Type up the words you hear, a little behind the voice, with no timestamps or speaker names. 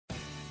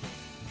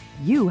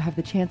you have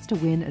the chance to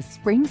win a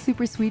spring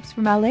super sweeps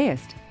from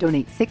LAist.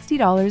 Donate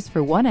 $60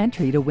 for one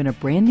entry to win a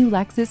brand new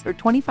Lexus or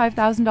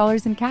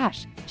 $25,000 in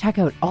cash. Check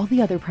out all the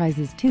other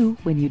prizes too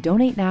when you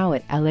donate now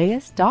at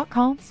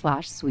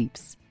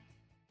laist.com/sweeps.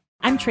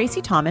 I'm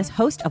Tracy Thomas,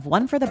 host of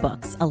One for the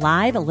Books, a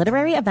live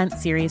literary event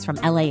series from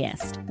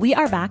LAist. We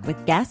are back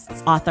with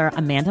guests, author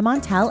Amanda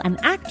Montell and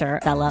actor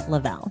Bella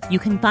Lavelle. You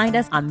can find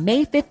us on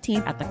May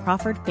 15th at the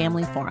Crawford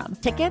Family Forum.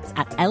 Tickets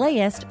at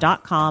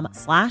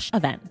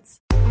laist.com/events.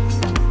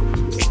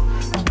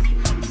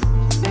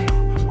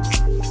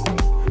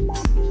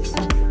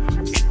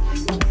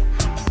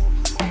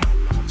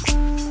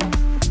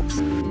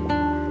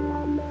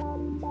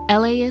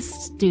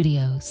 LAist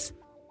Studios.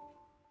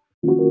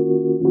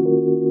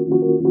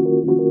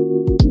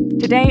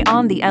 Today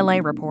on the LA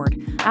Report,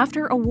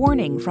 after a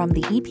warning from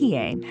the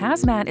EPA,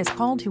 Hazmat is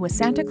called to a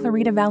Santa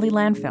Clarita Valley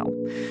landfill.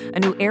 A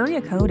new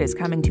area code is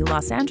coming to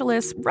Los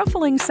Angeles,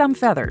 ruffling some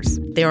feathers.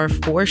 There are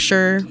for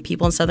sure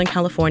people in Southern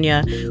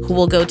California who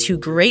will go to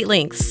great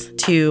lengths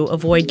to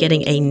avoid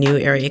getting a new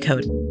area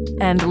code.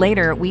 And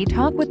later, we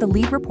talk with the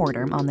lead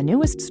reporter on the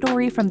newest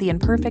story from the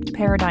Imperfect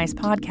Paradise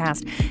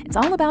podcast. It's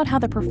all about how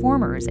the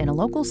performers in a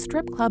local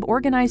strip club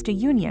organized a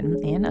union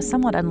in a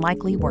somewhat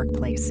unlikely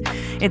workplace.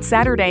 It's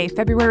Saturday,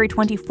 February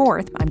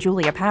 24th. I'm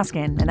Julia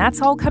Paskin, and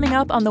that's all coming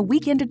up on the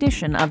weekend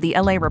edition of the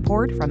LA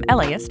Report from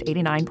LAist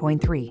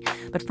 89.3.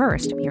 But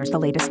first, here's the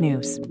latest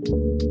news.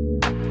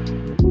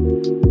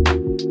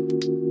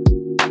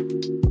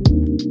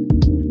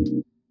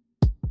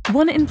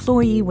 One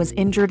employee was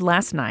injured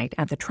last night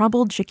at the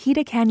troubled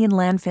Chiquita Canyon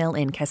landfill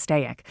in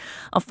Castaic.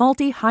 A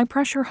faulty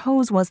high-pressure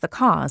hose was the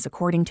cause,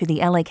 according to the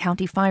LA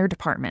County Fire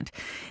Department.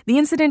 The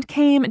incident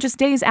came just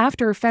days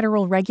after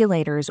federal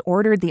regulators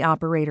ordered the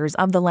operators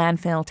of the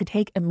landfill to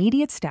take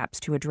immediate steps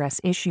to address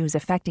issues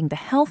affecting the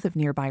health of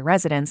nearby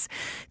residents.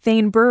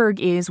 Thane Berg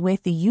is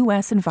with the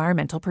U.S.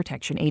 Environmental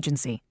Protection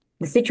Agency.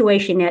 The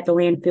situation at the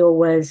landfill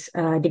was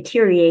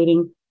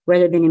deteriorating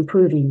rather than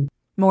improving.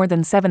 More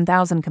than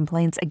 7,000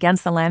 complaints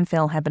against the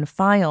landfill have been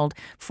filed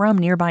from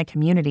nearby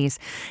communities.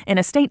 In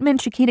a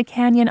statement, Chiquita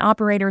Canyon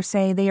operators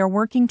say they are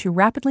working to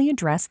rapidly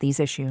address these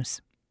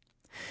issues.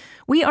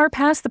 We are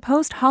past the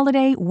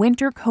post-holiday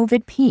winter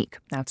COVID peak.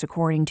 That's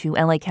according to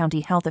LA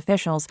County health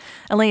officials.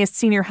 LAist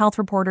senior health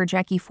reporter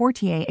Jackie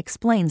Fortier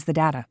explains the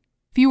data.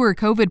 Fewer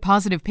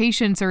COVID-positive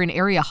patients are in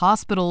area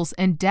hospitals,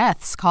 and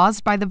deaths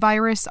caused by the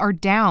virus are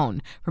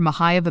down from a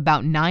high of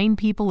about 9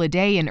 people a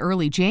day in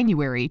early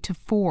January to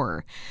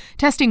 4.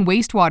 Testing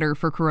wastewater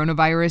for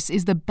coronavirus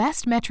is the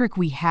best metric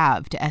we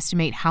have to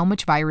estimate how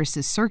much virus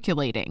is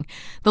circulating.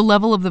 The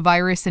level of the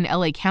virus in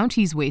LA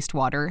County's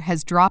wastewater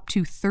has dropped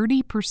to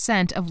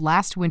 30% of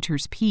last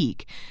winter's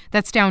peak.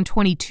 That's down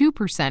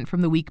 22%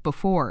 from the week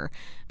before.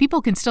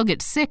 People can still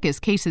get sick as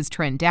cases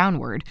trend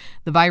downward.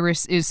 The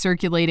virus is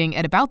circulating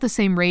at about the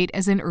same rate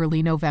as in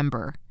early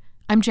November.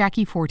 I'm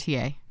Jackie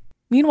Fortier.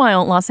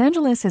 Meanwhile, Los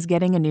Angeles is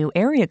getting a new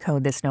area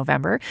code this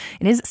November.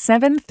 It is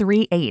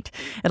 738.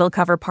 It'll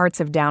cover parts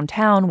of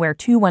downtown where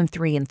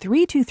 213 and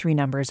 323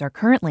 numbers are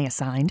currently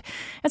assigned.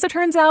 As it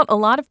turns out, a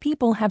lot of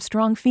people have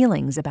strong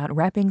feelings about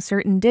repping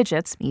certain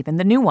digits, even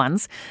the new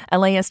ones.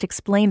 LAist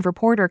Explained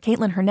reporter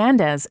Caitlin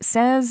Hernandez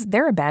says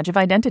they're a badge of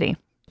identity.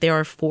 There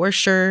are for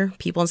sure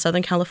people in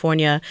Southern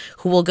California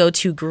who will go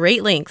to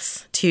great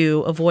lengths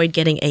to avoid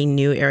getting a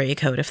new area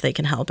code if they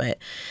can help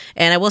it.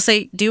 And I will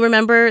say, do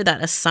remember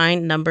that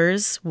assigned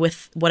numbers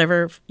with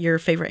whatever your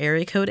favorite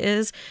area code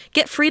is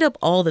get freed up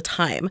all the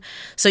time.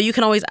 So you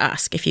can always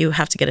ask if you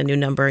have to get a new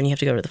number and you have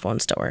to go to the phone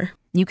store.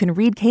 You can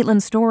read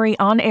Caitlin's story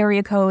on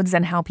area codes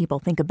and how people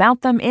think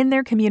about them in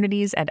their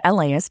communities at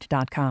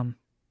laist.com.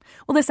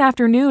 Well, this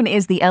afternoon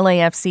is the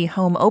LAFC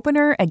home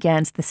opener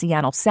against the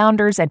Seattle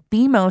Sounders at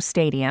BMO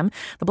Stadium.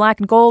 The Black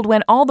and Gold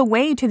went all the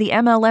way to the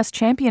MLS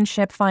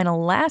Championship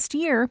final last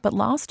year, but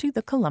lost to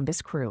the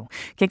Columbus Crew.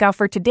 Kickoff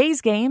for today's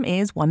game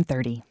is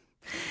 1:30.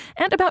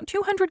 And about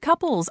 200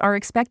 couples are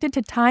expected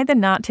to tie the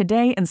knot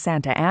today in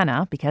Santa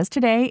Ana because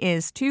today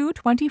is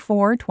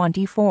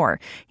 2/24/24.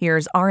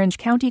 Here's Orange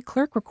County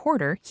Clerk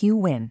Recorder Hugh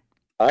Wynn.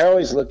 I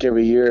always look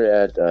every year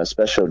at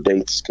special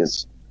dates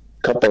because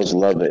couples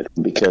love it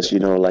because,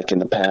 like in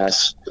the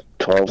past,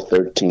 12,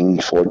 13,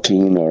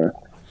 14, or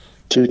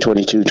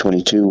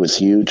 2/22/22 was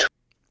huge.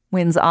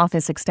 Wynn's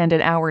office extended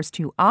hours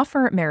to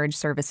offer marriage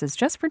services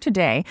just for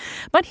today,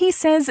 but he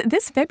says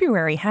this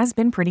February has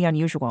been pretty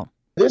unusual.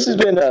 This has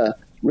been a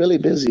really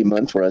busy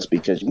month for us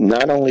because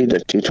not only the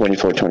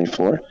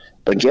 2/24/24,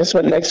 but guess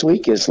what next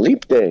week is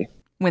Leap Day.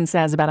 Wynn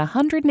says about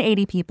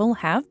 180 people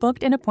have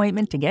booked an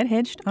appointment to get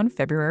hitched on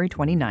February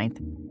 29th.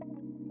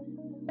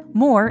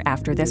 More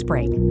after this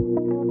break.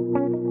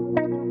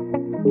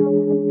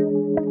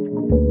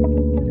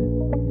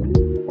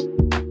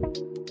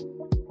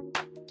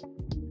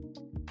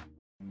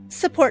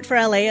 Support for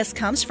LAist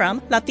comes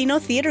from Latino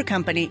Theater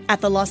Company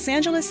at the Los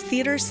Angeles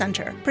Theater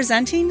Center,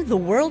 presenting the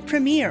world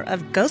premiere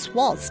of Ghost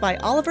Waltz by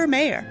Oliver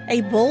Mayer, a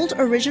bold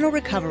original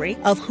recovery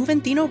of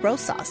Juventino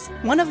Rosas,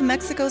 one of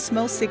Mexico's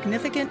most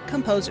significant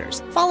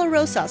composers. Follow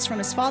Rosas from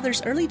his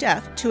father's early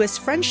death to his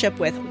friendship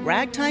with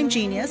ragtime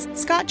genius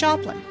Scott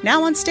Joplin,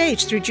 now on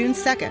stage through June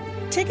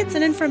 2nd. Tickets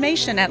and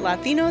information at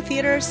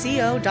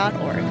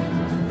latinotheaterco.org.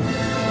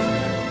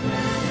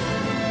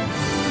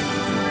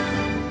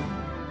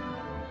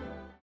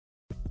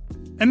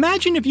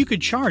 Imagine if you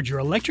could charge your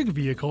electric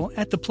vehicle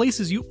at the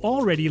places you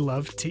already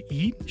love to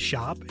eat,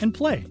 shop, and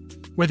play.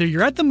 Whether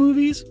you're at the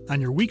movies, on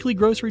your weekly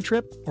grocery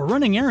trip, or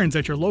running errands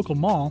at your local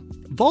mall,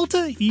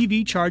 Volta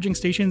EV charging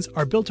stations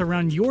are built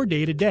around your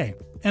day-to-day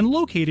and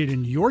located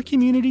in your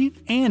community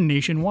and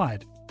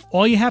nationwide.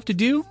 All you have to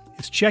do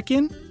is check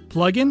in,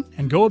 plug in,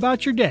 and go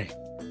about your day.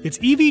 It's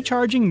EV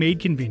charging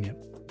made convenient.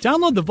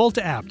 Download the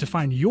Volta app to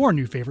find your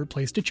new favorite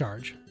place to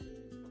charge.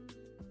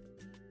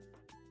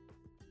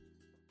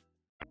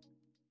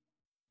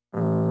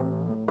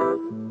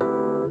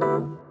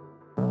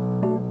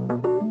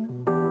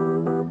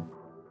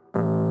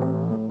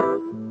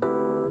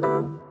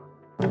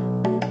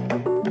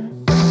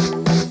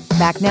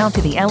 Back now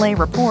to the LA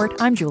Report.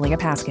 I'm Julia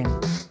Paskin.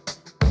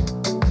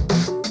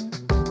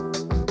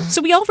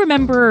 So we all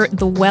remember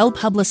the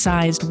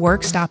well-publicized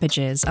work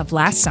stoppages of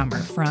last summer,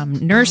 from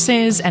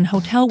nurses and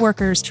hotel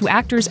workers to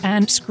actors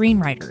and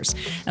screenwriters.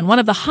 And one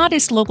of the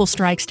hottest local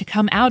strikes to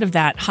come out of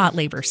that hot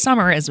labor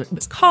summer, as it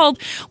was called,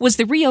 was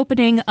the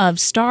reopening of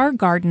Star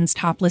Garden's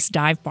Topless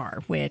Dive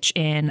Bar, which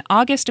in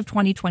August of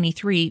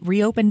 2023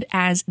 reopened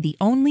as the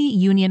only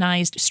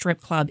unionized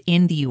strip club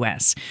in the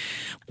U.S.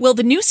 Well,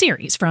 the new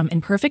series from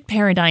Imperfect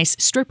Paradise,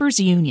 Strippers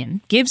Union,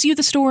 gives you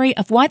the story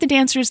of why the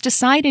dancers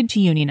decided to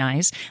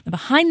unionize, the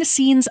behind the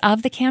scenes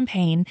of the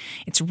campaign,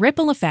 its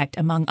ripple effect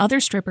among other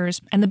strippers,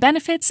 and the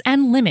benefits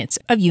and limits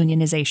of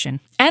unionization.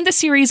 And the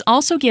series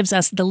also gives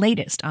us the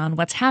latest on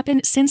what's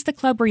happened since the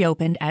club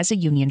reopened as a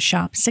union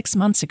shop 6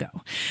 months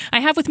ago.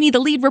 I have with me the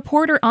lead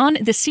reporter on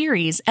the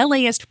series,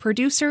 LAist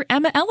producer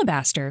Emma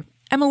Alabaster.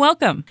 Emma,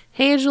 welcome.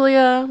 Hey,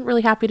 Julia.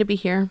 Really happy to be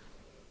here.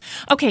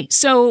 Okay,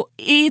 so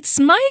it's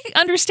my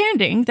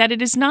understanding that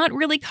it is not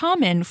really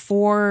common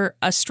for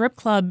a strip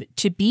club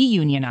to be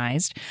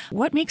unionized.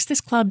 What makes this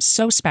club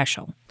so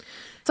special?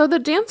 So the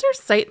dancers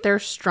cite their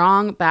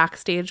strong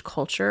backstage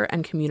culture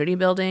and community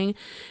building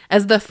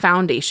as the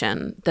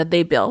foundation that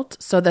they built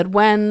so that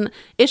when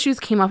issues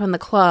came up in the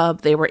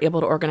club, they were able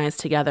to organize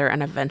together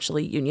and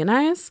eventually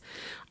unionize.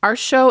 Our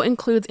show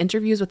includes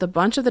interviews with a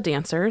bunch of the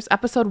dancers.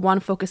 Episode 1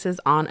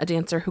 focuses on a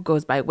dancer who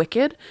goes by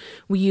Wicked.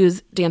 We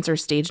use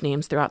dancers' stage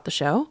names throughout the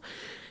show.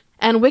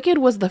 And Wicked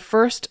was the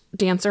first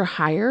dancer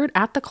hired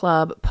at the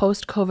club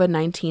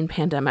post-COVID-19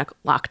 pandemic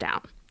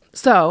lockdown.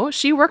 So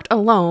she worked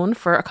alone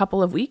for a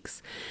couple of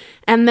weeks.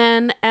 And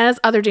then as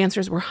other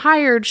dancers were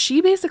hired,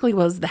 she basically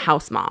was the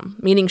house mom,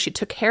 meaning she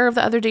took care of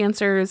the other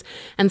dancers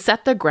and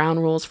set the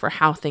ground rules for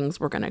how things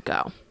were going to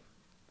go.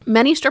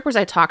 Many strippers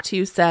I talked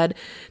to said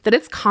that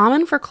it's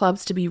common for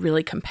clubs to be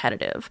really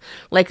competitive.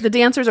 Like the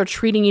dancers are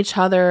treating each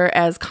other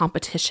as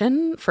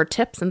competition for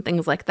tips and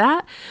things like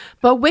that.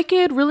 But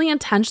Wicked really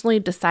intentionally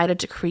decided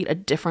to create a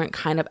different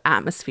kind of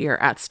atmosphere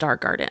at Star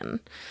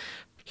Garden.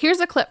 Here's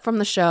a clip from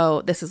the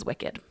show. This is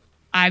Wicked.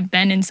 I've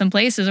been in some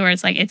places where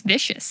it's like, it's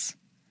vicious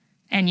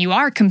and you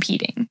are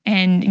competing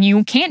and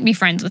you can't be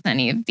friends with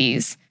any of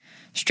these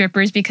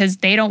strippers because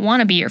they don't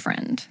want to be your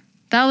friend.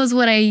 That was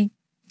what I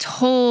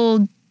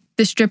told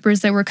the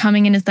strippers that were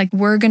coming in, is like,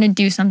 we're going to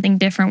do something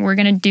different. We're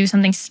going to do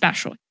something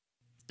special.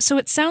 So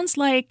it sounds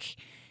like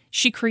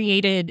she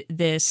created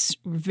this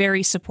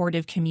very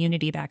supportive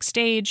community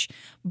backstage.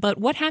 But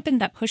what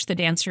happened that pushed the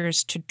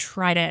dancers to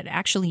try to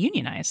actually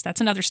unionize? That's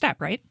another step,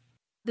 right?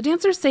 The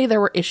dancers say there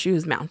were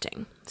issues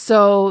mounting.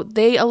 So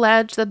they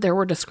allege that there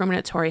were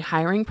discriminatory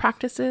hiring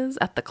practices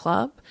at the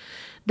club.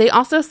 They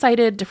also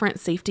cited different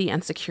safety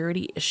and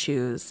security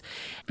issues.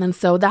 And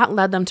so that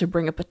led them to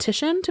bring a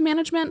petition to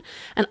management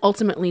and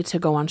ultimately to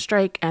go on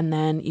strike and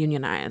then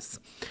unionize.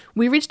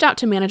 We reached out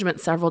to management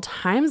several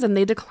times and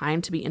they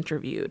declined to be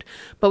interviewed,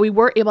 but we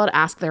were able to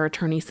ask their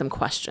attorney some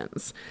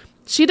questions.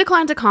 She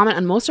declined to comment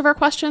on most of our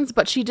questions,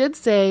 but she did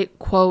say,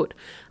 quote,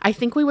 "I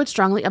think we would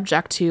strongly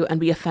object to and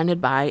be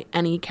offended by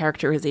any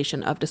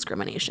characterization of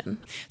discrimination."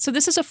 So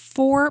this is a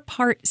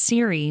 4-part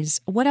series.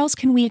 What else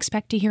can we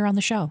expect to hear on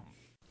the show?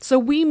 So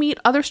we meet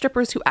other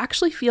strippers who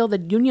actually feel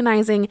that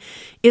unionizing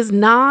is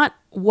not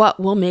what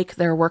will make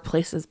their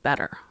workplaces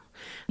better.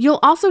 You'll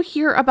also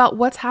hear about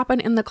what's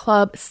happened in the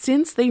club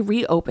since they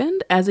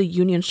reopened as a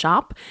union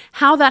shop,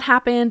 how that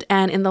happened,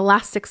 and in the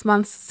last 6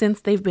 months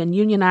since they've been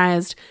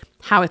unionized,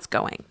 how it's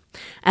going.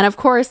 And of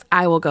course,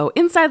 I will go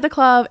inside the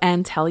club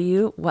and tell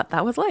you what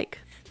that was like.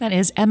 That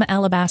is Emma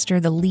Alabaster,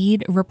 the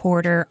lead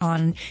reporter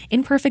on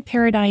Imperfect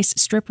Paradise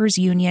Strippers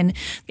Union.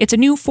 It's a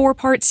new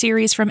 4-part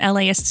series from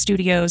LAist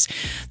Studios.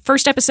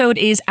 First episode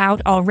is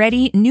out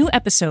already. New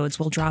episodes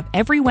will drop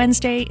every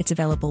Wednesday. It's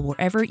available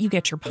wherever you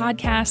get your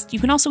podcast.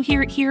 You can also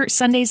hear it here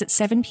Sundays at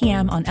 7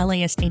 p.m. on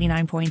LAist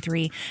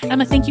 89.3.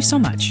 Emma, thank you so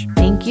much.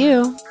 Thank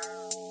you.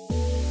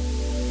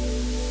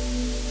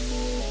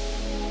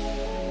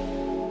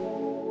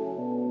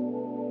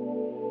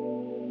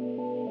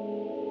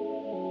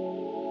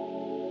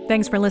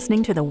 Thanks for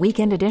listening to the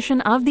weekend edition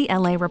of the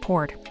LA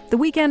Report. The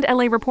Weekend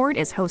LA Report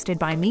is hosted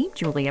by me,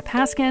 Julia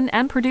Paskin,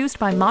 and produced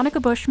by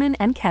Monica Bushman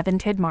and Kevin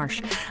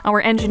Tidmarsh.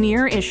 Our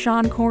engineer is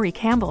Sean Corey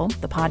Campbell.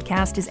 The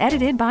podcast is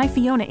edited by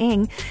Fiona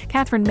Ng.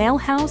 Catherine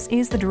Mailhouse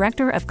is the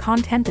Director of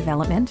Content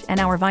Development, and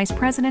our Vice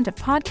President of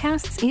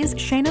Podcasts is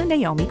Shayna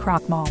Naomi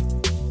Krochmal.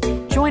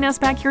 Join us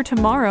back here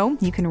tomorrow.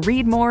 You can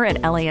read more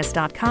at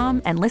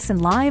LAist.com and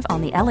listen live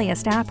on the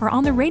LAist app or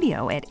on the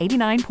radio at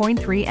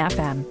 89.3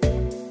 FM.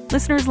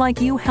 Listeners like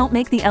you help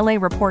make the LA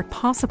Report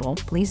possible.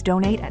 Please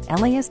donate at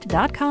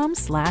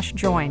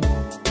laist.com/join.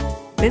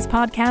 This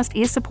podcast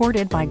is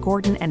supported by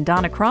Gordon and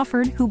Donna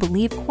Crawford, who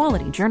believe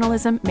quality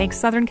journalism makes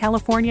Southern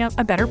California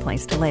a better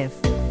place to live.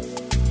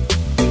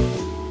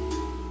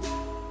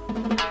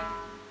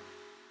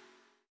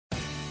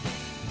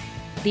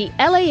 The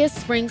LAist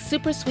Spring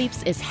Super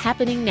Sweeps is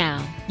happening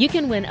now. You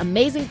can win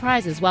amazing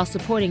prizes while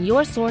supporting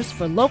your source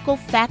for local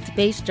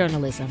fact-based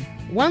journalism.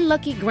 One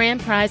lucky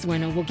grand prize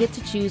winner will get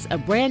to choose a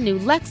brand new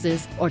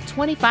Lexus or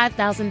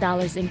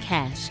 $25,000 in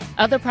cash.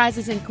 Other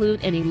prizes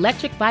include an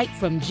electric bike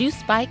from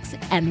Juice Bikes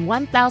and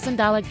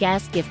 $1,000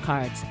 gas gift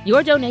cards.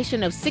 Your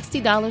donation of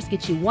 $60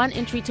 gets you one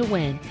entry to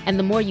win, and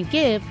the more you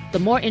give, the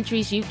more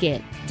entries you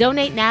get.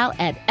 Donate now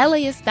at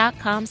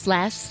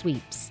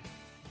LAist.com/sweeps.